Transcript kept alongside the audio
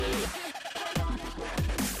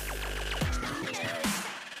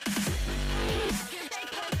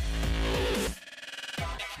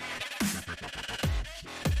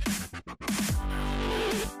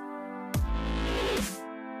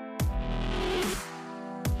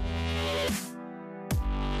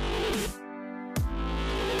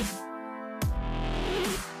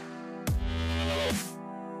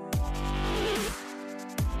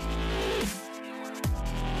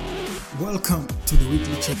Welcome to the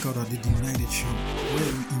weekly checkout of the United Show, where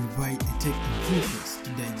we invite a tech enthusiast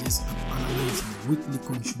to digest and analyze the weekly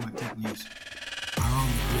consumer tech news around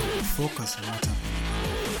the globe with focus on what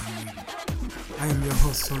happened in the I am your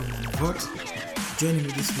host, Solomon Vought. Joining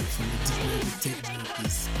me this week from the Tech Group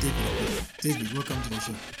is David. David, welcome to the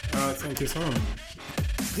show. Thank you, Solomon.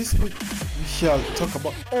 This week we shall talk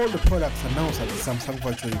about all the products announced at the Samsung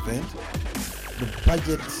virtual event, the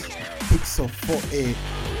budget Pixel 4a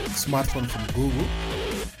smartphone from Google,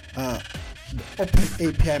 the Open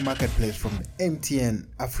API marketplace from MTN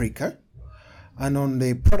Africa, and on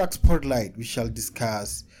the product spotlight we shall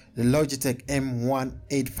discuss the Logitech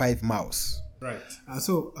M185 mouse. Right.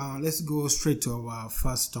 So let's go straight to our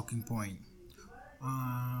first talking point.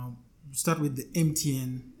 Start with the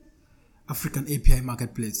MTN African API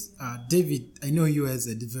marketplace. David, I know you as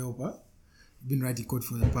a developer. You've been writing code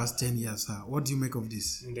for the past 10 years. What do you make of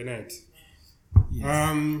this? In the net. Yes.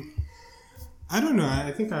 I don't know.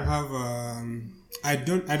 I think I have.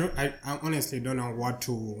 I honestly don't know what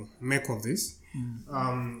to make of this.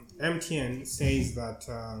 MTN says that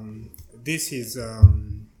this is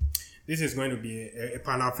going to be a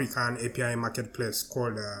Pan-African API marketplace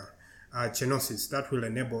called Genosis that will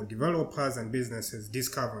enable developers and businesses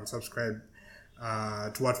discover and subscribe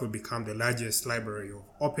to what will become the largest library of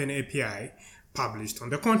Open API published on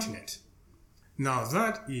the continent. Now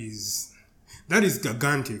that is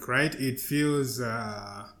gigantic, right? It feels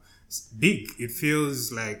big. It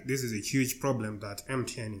feels like this is a huge problem that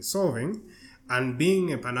MTN is solving, and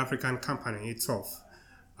being a Pan-African company itself,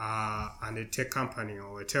 and a tech company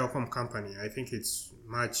or a telecom company, I think it's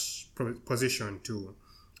much positioned to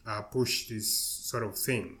push this sort of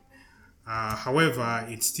thing. However,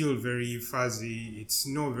 it's still very fuzzy. It's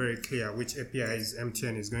not very clear which APIs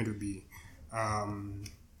MTN is going to be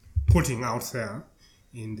putting out there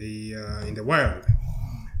in the wild.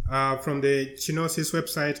 From the Genosis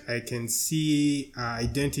website, I can see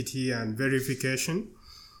identity and verification.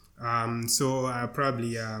 So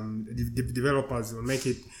probably the developers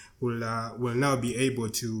will now be able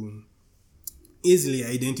to easily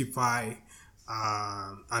identify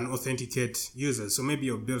and authenticate users. So maybe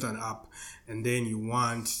you've built an app and then you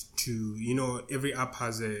want to, every app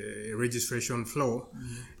has a registration flow,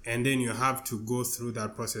 and then you have to go through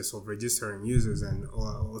that process of registering users and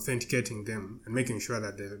authenticating them and making sure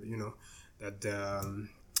that they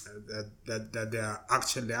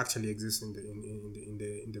actually exist in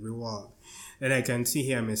the real world. Then I can see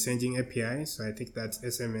here messaging API, so I think that's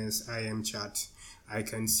SMS, IM chat. I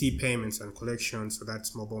can see payments and collections, so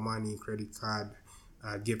that's mobile money, credit card,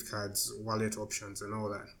 gift cards, wallet options, and all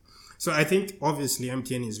that. So I think obviously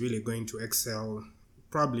MTN is really going to excel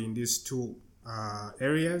probably in these two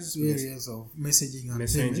areas of messaging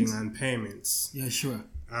and payments. Yeah, sure.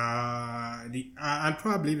 And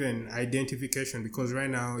probably even identification, because right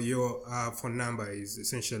now your phone number is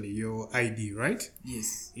essentially your ID, right?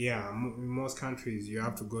 Yes. Yeah, in most countries you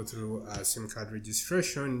have to go through a SIM card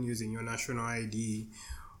registration using your national ID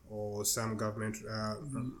or some government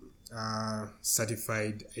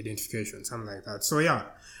certified identification, something like that. So yeah,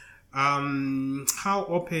 how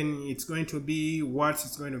open it's going to be,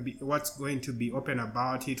 what's going to be open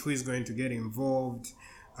about it, who is going to get involved.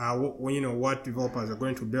 What developers are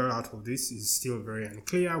going to build out of this is still very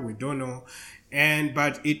unclear. We don't know,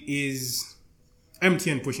 but it is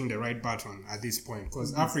MTN pushing the right button at this point,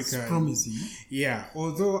 because Africa is promising. Yeah,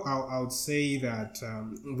 although I would say that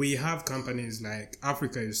we have companies like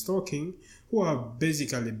Africa is Talking who have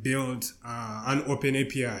basically built an open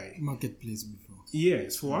API marketplace before.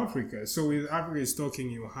 Yes, for Africa. So with Africa is Talking,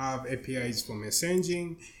 you have APIs for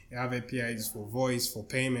messaging, you have APIs for voice, for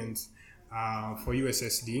payments, for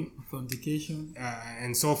USSD, authentication,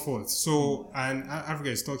 and so forth. So, and Africa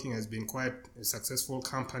is Talking has been quite a successful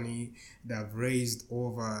company. They have raised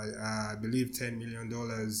over, I believe, $10 million,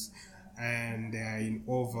 and they are in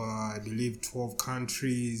over, I believe, 12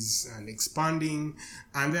 countries and expanding.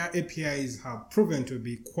 And their APIs have proven to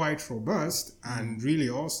be quite robust and really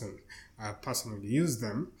awesome. I personally use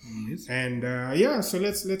them. Yes. And so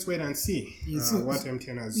let's wait and see what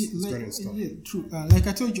MTN is going to install. Yeah, true. Like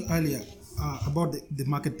I told you earlier about the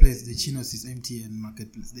marketplace, the Genosis MTN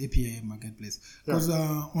marketplace, the API marketplace. Because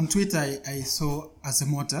on Twitter, I saw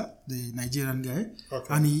Asemota, the Nigerian guy,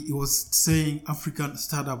 and he was saying African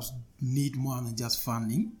startups need more than just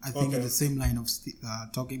funding. I think in the same line of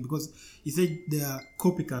talking, because he said there are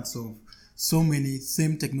copycats of so many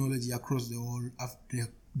same technology across the whole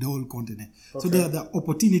continent. So there are the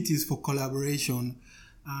opportunities for collaboration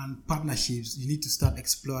and partnerships. You need to start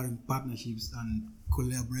exploring partnerships and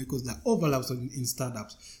collaborate because there are overlaps in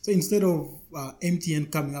startups. So instead of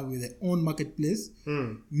MTN coming up with their own marketplace,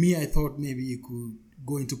 I thought maybe you could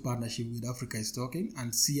go into partnership with Africa is Talking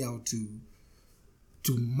and see how to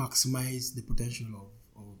maximize the potential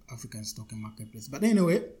of African Talking marketplace. But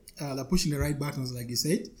anyway, they're pushing the right buttons, like you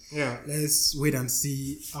said. Yeah. Let's wait and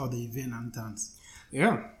see how the event unturns.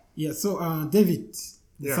 Yeah. Yeah. So, David,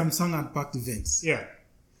 the Yeah. Samsung Unpacked events. Yeah.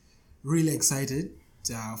 Really excited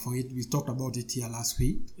for it. We talked about it here last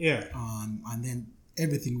week. Yeah. And then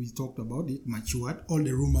everything we talked about it matured. All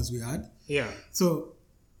the rumors we had. Yeah. So,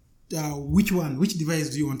 which device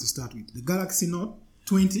do you want to start with? The Galaxy Note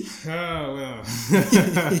 20? Oh, well.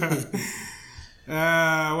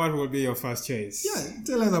 What would be your first choice? Yeah,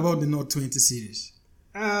 tell us about the Note 20 series.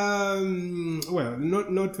 Well,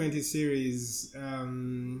 Note 20 series,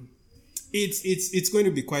 it's going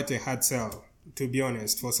to be quite a hard sell, to be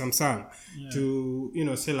honest, for Samsung to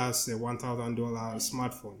sell us a $1,000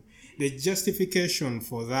 smartphone. The justification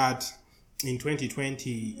for that in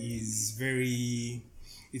 2020 is very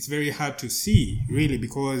hard to see, really,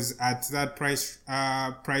 because at that price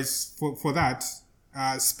for that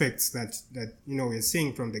specs that we're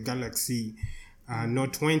seeing from the Galaxy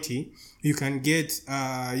Note 20, you can get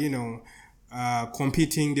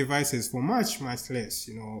competing devices for much less.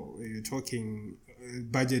 You're talking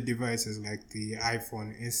budget devices like the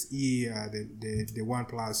iPhone SE, the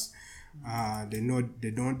OnePlus, the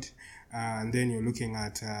Note, and then you're looking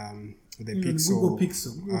at the Pixel, Google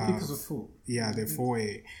Pixel 4. Yeah, the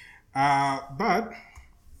 4A. But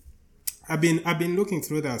I've been looking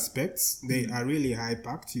through the specs. They are really high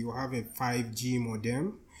packed. You have a 5G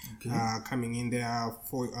modem coming in there,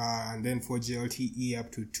 and then 4G LTE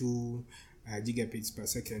up to 2 gigabits per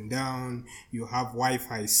second down. You have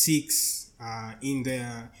Wi-Fi 6 in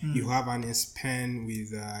there. You have an S Pen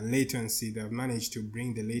with latency. They've managed to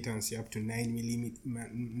bring the latency up to 9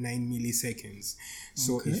 milliseconds.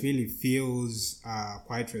 So it really feels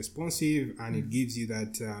quite responsive, and it gives you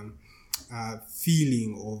that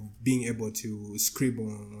feeling of being able to scribble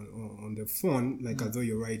on the phone like as though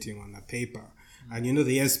you're writing on a paper. And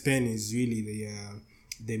the S Pen is really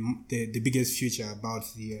the biggest feature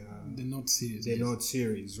about the Note series. The Note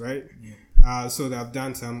series, right? Yeah. So they've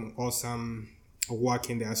done some awesome work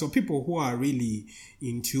in there. So people who are really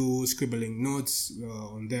into scribbling notes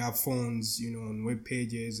on their phones, on web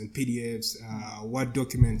pages and PDFs, Word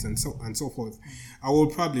documents, and so forth, I will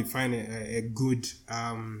probably find a good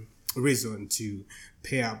reason to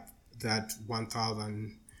pay up that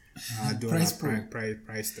 $1,000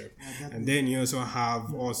 price tag. And then you also have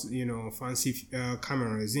fancy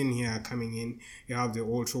cameras in here coming in. You have the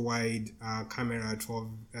ultra wide camera, 12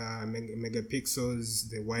 megapixels,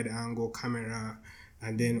 the wide angle camera,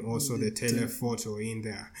 and then also the telephoto in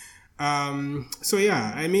there. So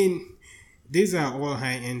yeah, I mean, these are all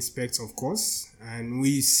high end specs, of course, and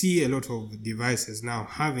we see a lot of devices now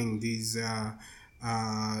having these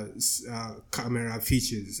camera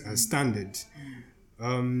features as standard.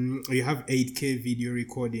 You have 8K video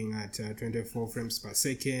recording at 24 frames per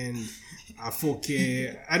second,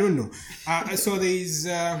 4K, I don't know. So there is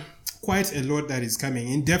quite a lot that is coming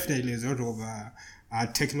in. Definitely a lot of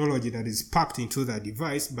technology that is packed into that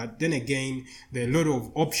device, but then again, there are a lot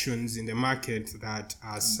of options in the market that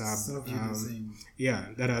are sub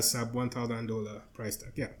 $1,000 price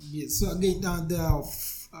tag. Yeah. So again, there are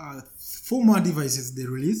 4 more devices they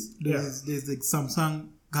released. There's the Samsung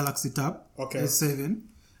Galaxy Tab, S7,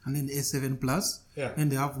 and then the S7 Plus. Yeah. And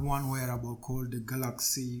they have one wearable called the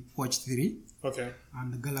Galaxy Watch 3. Okay.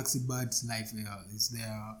 And the Galaxy Buds Live is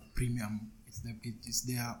their premium. It's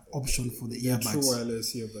their option for the earbuds. True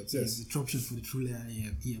wireless earbuds. Yes. It's the option for the true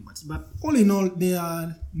earbuds. But all in all, they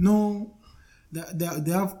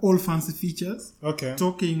have all fancy features. Okay.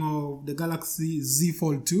 Talking of the Galaxy Z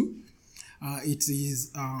Fold 2, it is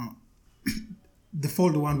the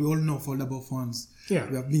Fold 1. We all know foldable phones. Yeah.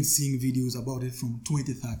 We have been seeing videos about it from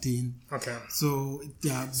 2013. Okay. So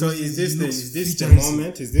So is this the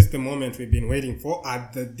moment? Is this the moment we've been waiting for? Are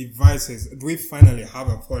the devices? Do we finally have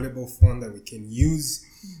a foldable phone that we can use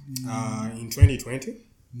in 2020?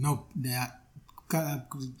 No, they are.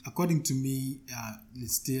 According to me,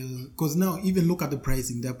 it's still, because now even look at the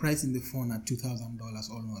pricing. They're pricing the phone at $2,000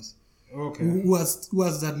 almost. Okay. Who has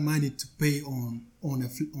that money to pay on a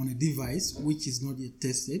device which is not yet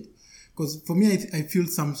tested, Because for me, I feel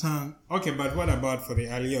Samsung. Okay, but what about for the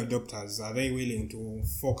early adopters? Are they willing to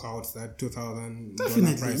fork out that $2,000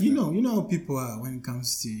 Definitely, price? you know how people are when it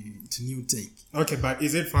comes to new tech. Okay, but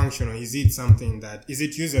is it functional? Is it something that is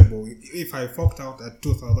it usable? If I forked out at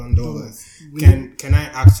 $2,000, can I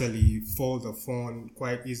actually fold the phone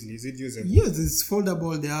quite easily? Is it usable? Yes, it's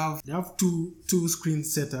foldable. They have two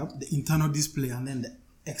screens set up: the internal display and then the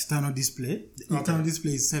external display. The internal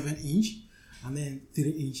display is 7-inch. And then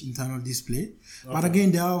 3-inch internal display. Okay. But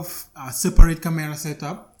again, they have a separate camera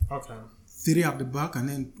setup. Okay. 3 at the back and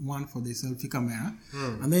then 1 for the selfie camera.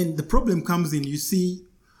 And then the problem comes in, you see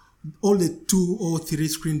all the 2 or 3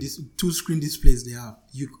 screen displays they have.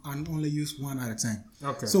 You can only use 1 at a time.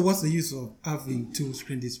 Okay. So what's the use of having 2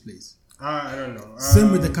 screen displays? I don't know.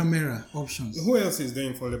 Same with the camera options. Who else is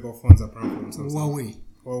doing foldable phones apart from Samsung?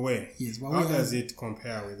 Huawei. Yes, Huawei. How does it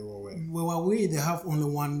compare with Huawei? Well, Huawei, they have only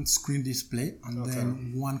 1 screen display and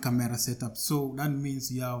then 1 camera setup. So that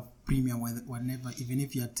means you have premium whenever, even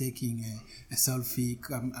if you are taking a selfie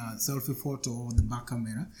photo or the back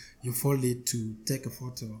camera, you fold it to take a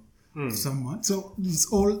photo of someone. So it's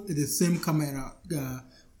all the same camera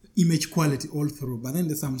image quality all through. But then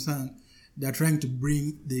the Samsung, they're trying to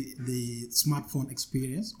bring the smartphone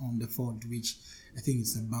experience on the phone, which I think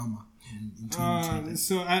is a bummer.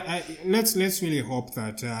 So let's really hope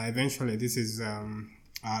that eventually this is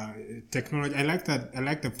technology. I like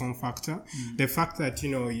the form factor. The fact that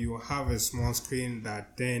you have a small screen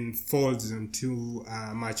that then folds into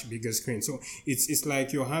a much bigger screen. So it's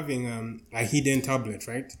like you're having a hidden tablet,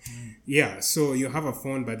 right? Yeah. So you have a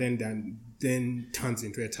phone, but then turns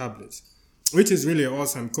into a tablet, which is really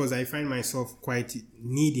awesome because I find myself quite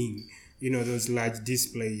needing those large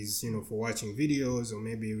displays, for watching videos or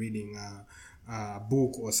maybe reading a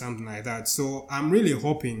book or something like that. So I'm really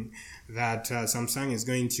hoping that this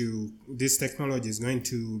technology is going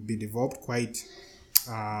to be developed quite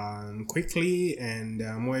quickly and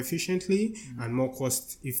more efficiently and more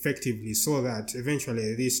cost effectively so that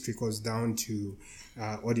eventually this trickles down to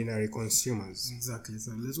ordinary consumers. Exactly.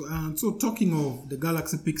 So talking of the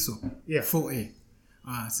Galaxy Pixel 4a,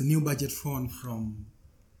 it's a new budget phone from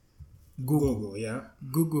Google.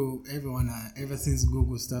 Google, ever since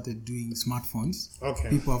Google started doing smartphones,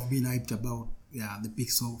 people have been hyped about the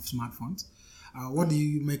Pixel smartphones. What do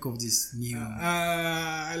you make of this new?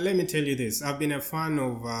 Let me tell you this. I've been a fan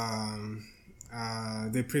of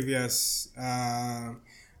the previous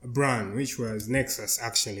brand, which was Nexus,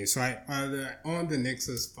 actually. So I owned the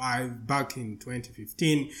Nexus 5 back in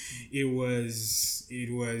 2015. It was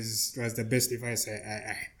the best device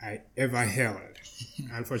I ever held.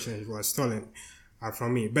 Unfortunately, it was stolen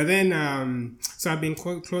from me. But then, so I've been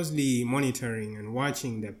closely monitoring and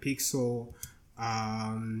watching the Pixel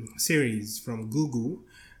series from Google.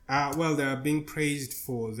 They are being praised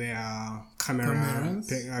for their camera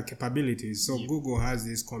capabilities. So Google has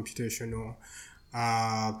this computational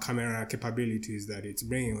camera capabilities that it's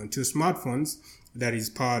bringing onto smartphones that is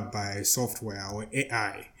powered by software or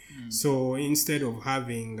AI. So instead of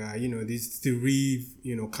having these 3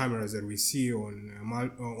 cameras that we see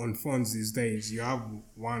on phones these days, you have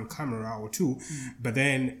 1 camera or 2, but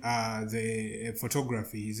then the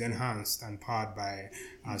photography is enhanced and powered by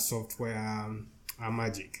software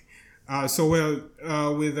magic. With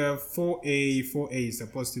the 4A is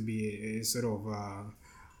supposed to be a sort of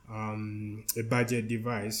a budget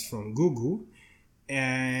device from Google,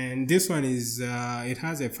 and this one is it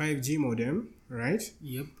has a 5G modem, right?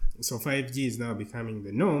 Yep. So 5G is now becoming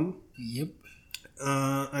the norm. Yep.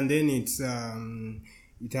 And then it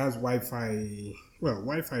has Wi-Fi. Well,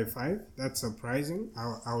 Wi-Fi 5. That's surprising.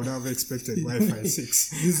 I would have expected Wi-Fi 6.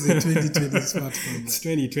 This is a 2020 smartphone. It's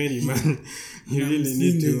 2020, man. You really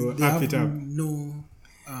need to up it up. No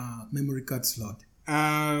memory card slot.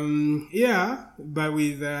 But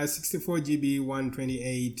with 64 GB,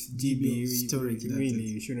 128 GB storage,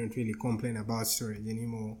 you shouldn't really complain about storage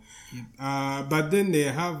anymore. Yep. But then they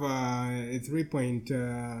have a 3 point.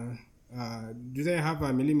 Do they have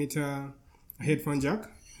a millimeter headphone jack?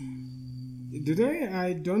 Do they?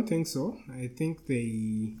 I don't think so. I think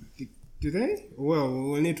they. Do they?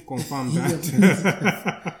 Well, we'll need to confirm that.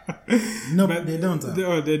 No, but they don't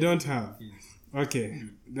have. They don't have. Yes. Okay.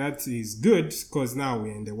 That is good because now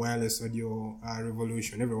we're in the wireless audio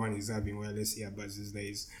revolution. Everyone is having wireless earbuds these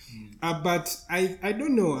days. But I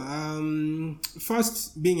don't know.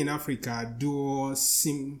 First, being in Africa, dual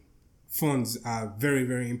SIM phones are very,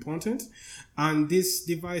 very important. And this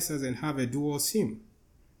device doesn't have a dual SIM.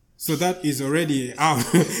 So that is already out.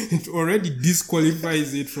 It already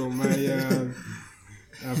disqualifies it from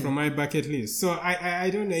my bucket list. So I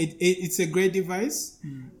don't know. It's a great device.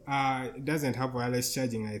 It doesn't have wireless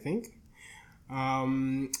charging, I think.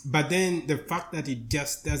 But then the fact that it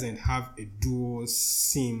just doesn't have a dual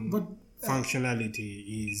SIM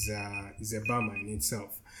functionality is a bummer in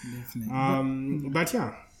itself. Definitely. But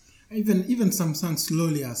yeah. Even Samsung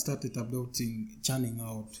slowly has started churning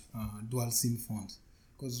out dual SIM phones.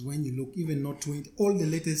 Because when you look, even not 20, all the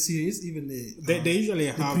latest series, even they usually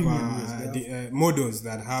have models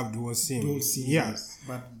that have dual SIM. Yes.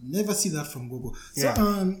 But never see that from Google. So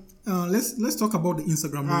let's talk about the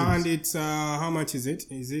Instagram reels. And it's how much is it?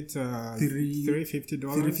 Is it $350?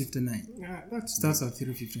 $359. Yeah, that's starts good.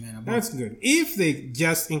 at $359. That's good. If they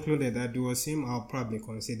just included that dual SIM, I'll probably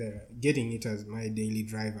consider getting it as my daily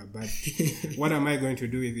driver. But what am I going to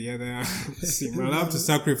do with the other SIM? I'll have to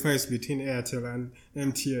sacrifice between Airtel and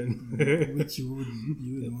MTN. Which you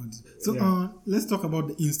wouldn't want. So let's talk about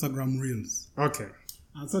the Instagram reels. Okay.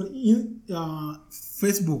 So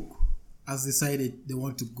Facebook has decided they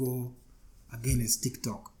want to go against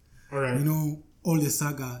TikTok. All right. You know, all the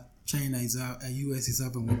saga China US is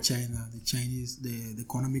having with China, the Chinese, the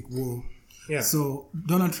economic war. Yeah. So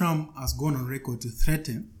Donald Trump has gone on record to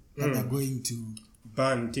threaten that they're going to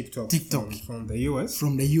ban TikTok from the US.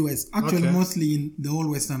 From the US, actually, mostly in the whole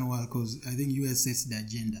Western world, because I think US sets the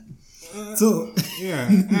agenda.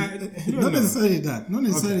 Not necessarily that. Not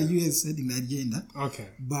necessarily US setting the agenda. Okay.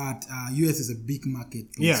 But US is a big market.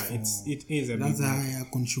 Yeah, it is a big market. That's a higher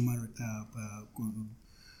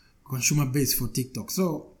consumer base for TikTok.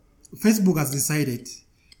 So Facebook has decided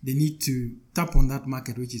they need to tap on that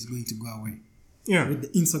market, which is going to go away. Yeah. With the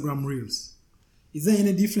Instagram Reels. Is there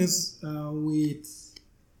any difference with...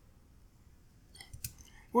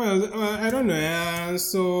 Well, I don't know.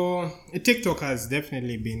 So TikTok has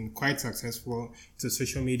definitely been quite successful. It's a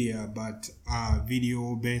social media, but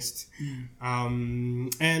video based.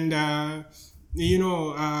 Facebook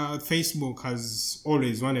has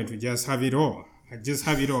always wanted to just have it all. Just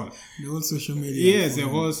have it all. The whole social media. Yes, the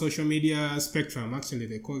whole social media spectrum. Actually,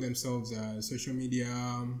 they call themselves social media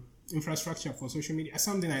infrastructure for social media,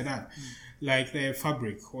 something like that. Like the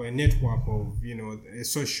fabric or a network of, a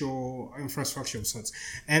social infrastructure of sorts.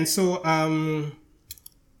 And so,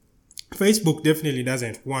 Facebook definitely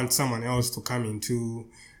doesn't want someone else to come into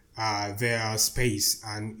their space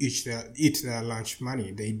and eat their lunch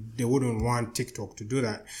money. They wouldn't want TikTok to do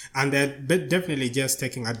that. And they're definitely just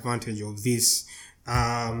taking advantage of this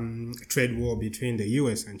trade war between the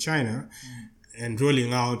US and China and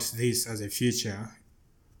rolling out this as a feature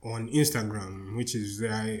on Instagram, which is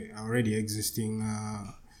their already existing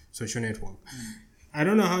social network. I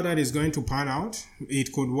don't know how that is going to pan out.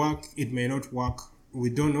 It could work, it may not work. We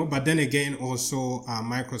don't know. But then again, also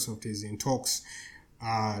Microsoft is in talks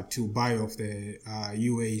to buy off the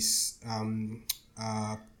US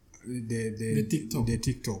the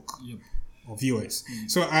TikTok of US.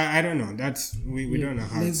 So I don't know. That's we don't know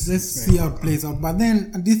how. Let's see how it plays out. But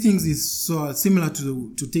then these things is so similar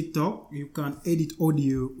to TikTok. You can edit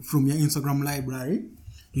audio from your Instagram library.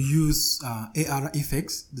 You use AR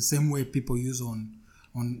effects the same way people use on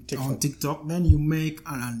TikTok. Then you make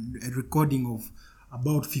a recording of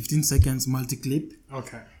about 15 seconds multi-clip.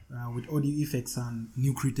 Okay. With audio effects and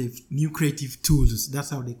new creative tools. That's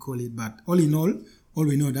how they call it. But all in all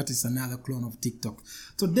we know that is another clone of TikTok.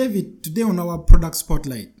 So David, today on our product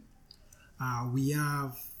spotlight, we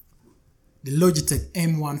have the Logitech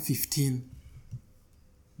M115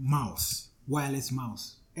 mouse, wireless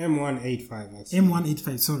mouse. M185. That's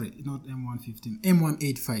M185, sorry, not M115.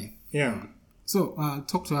 M185. Yeah. So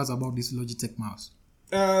talk to us about this Logitech mouse.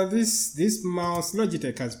 This mouse,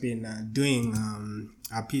 Logitech has been doing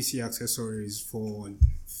PC accessories for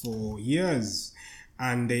years,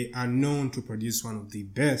 and they are known to produce one of the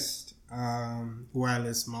best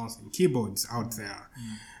wireless mouse and keyboards out there.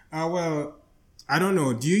 Well, I don't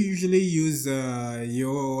know. Do you usually use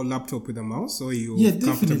your laptop with a mouse, or are you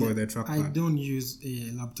comfortable with a trackpad? I don't use a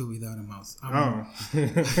laptop without a mouse.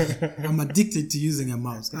 I'm addicted to using a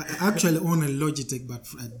mouse. I actually own a Logitech, but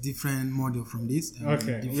a different model from this.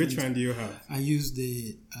 Okay, which one do you have? I use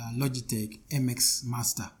the Logitech MX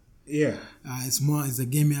Master. Yeah. It's a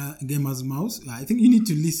gamer's mouse. I think you need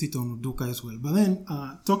to list it on Docker as well. But then,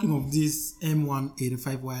 talking of this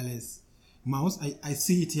M185 wireless mouse, I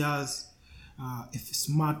see it has a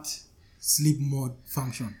smart sleep mode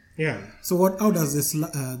function. Yeah. So how does the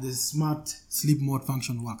smart sleep mode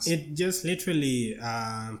function works? It just literally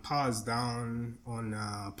powers down on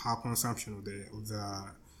power consumption of the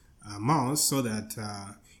mouse, so that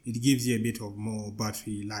it gives you a bit of more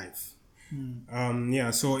battery life.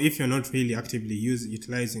 So if you're not really actively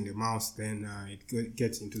utilizing the mouse, then it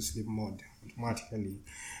gets into sleep mode. automatically.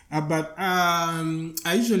 But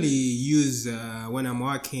I usually use when I'm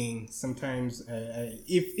working. Sometimes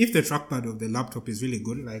if the trackpad of the laptop is really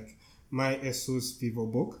good, like my Asus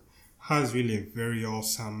VivoBook has really a very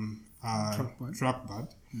awesome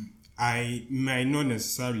trackpad. I might not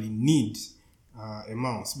necessarily need a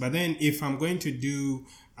mouse. But then if I'm going to do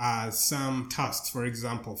some tasks, for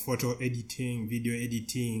example, photo editing, video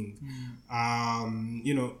editing,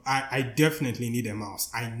 I definitely need a mouse.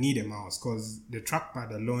 I need a mouse because the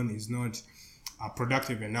trackpad alone is not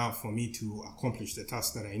productive enough for me to accomplish the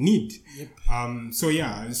task that I need. Yep. So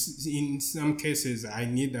yeah, in some cases I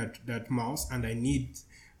need that mouse, and I need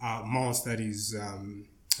a mouse that is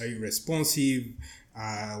responsive,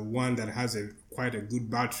 one that has quite a good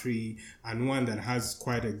battery, and one that has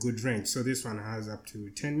quite a good range. So this one has up to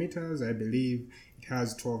 10 meters, I believe. It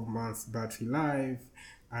has 12-month battery life,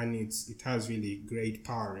 and it has really great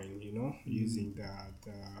powering, using the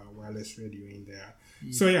wireless radio in there.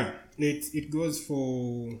 So yeah, it goes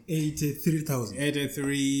for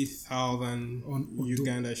 83,000 on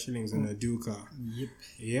Uganda shillings on a Duca. Yep.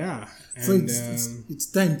 Yeah. So it's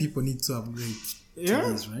time people need to upgrade.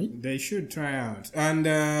 This, right? They should try out. And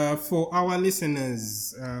for our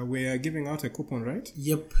listeners, we are giving out a coupon, right?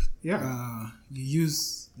 Yep. Yeah. You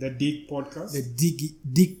use the Dig Podcast. The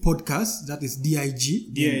Dig Podcast. That is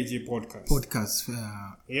DIG. DIG Podcast. Podcast.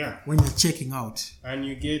 When you're checking out, and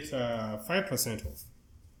you get 5% off.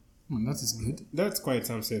 That is good. That's quite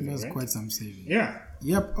some saving. That's quite some saving. Yeah.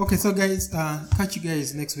 Yep. Okay. So guys, catch you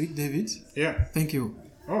guys next week, David. Yeah. Thank you.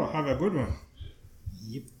 Oh, have a good one.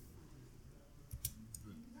 Yep.